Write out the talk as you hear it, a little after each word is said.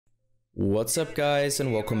What's up guys,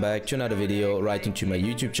 and welcome back to another video right into my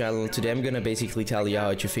YouTube channel. Today I'm gonna basically tell you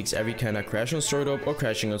how to fix every kind of crash on startup or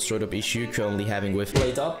crashing on startup issue you're currently having with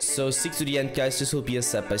Playtop. So stick to the end guys, this will be a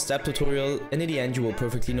step-by-step tutorial, and in the end you will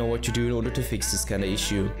perfectly know what to do in order to fix this kind of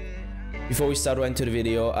issue. Before we start right into the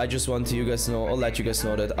video, I just want to let you guys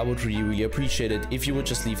know that I would really appreciate it if you would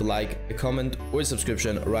just leave a like, a comment or a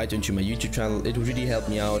subscription right into my YouTube channel. It would really help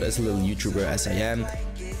me out as a little YouTuber as I am.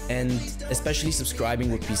 And especially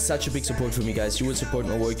subscribing would be such a big support for me guys. You would support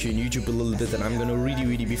my work here in YouTube a little bit, and I'm gonna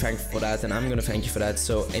really be thankful for that, and I'm gonna thank you for that.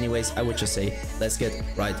 So anyways, I would just say let's get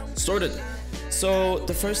right started. So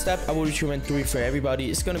the first step I would recommend doing for everybody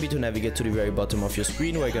is gonna be to navigate to the very bottom of your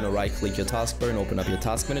screen, where you're gonna right click your taskbar and open up your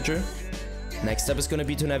task manager. Next step is going to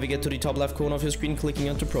be to navigate to the top left corner of your screen, clicking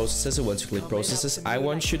onto processes. And once you click processes, I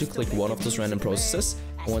want you to click one of those random processes.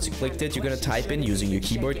 And once you clicked it, you're going to type in, using your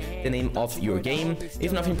keyboard, the name of your game.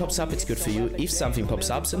 If nothing pops up, it's good for you. If something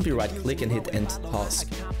pops up, simply right click and hit end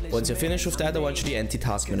task. Once you're finished with that, I want you to empty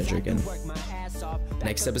task manager again.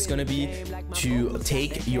 Next step is going to be to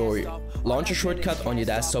take your launcher shortcut on your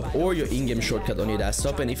desktop or your in-game shortcut on your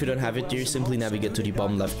desktop, and if you don't have it, you simply navigate to the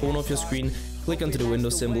bottom left corner of your screen, click onto the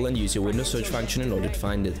Windows symbol and use your Windows search function in order to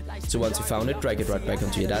find it. So once you found it, drag it right back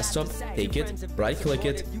onto your desktop, take it, right click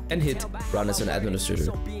it and hit run as an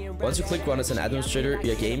administrator. Once you click run as an administrator,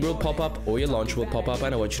 your game will pop up or your launcher will pop up,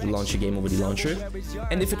 and I want you to launch your game over the launcher.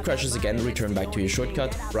 And if it crashes again, return back to your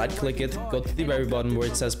shortcut, right click it, go to the very bottom where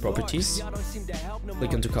it says properties,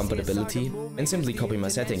 click onto compatibility and simply copy my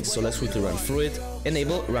settings. So let's quickly run through it.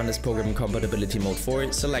 Enable run as program in compatibility mode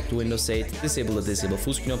 4, select Windows 8, disable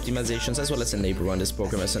full screen optimizations, as well as enable run this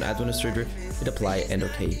program as an administrator, hit apply and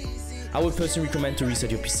OK. I would personally recommend to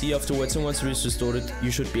reset your PC afterwards, and once it is restored,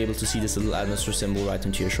 you should be able to see this little administrator symbol right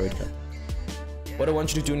into your shortcut. What I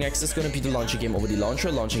want you to do next is going to be to launch your game over the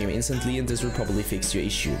launcher, launching game instantly, and this will probably fix your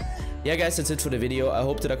issue. Yeah guys, that's it for the video. I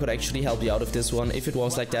hope that I could actually help you out of this one. If it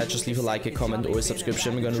was like that, just leave a like, a comment or a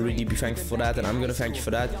subscription. I'm gonna really be thankful for that, and I'm gonna thank you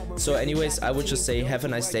for that. So anyways, I would just say have a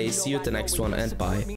nice day, see you at the next one, and bye.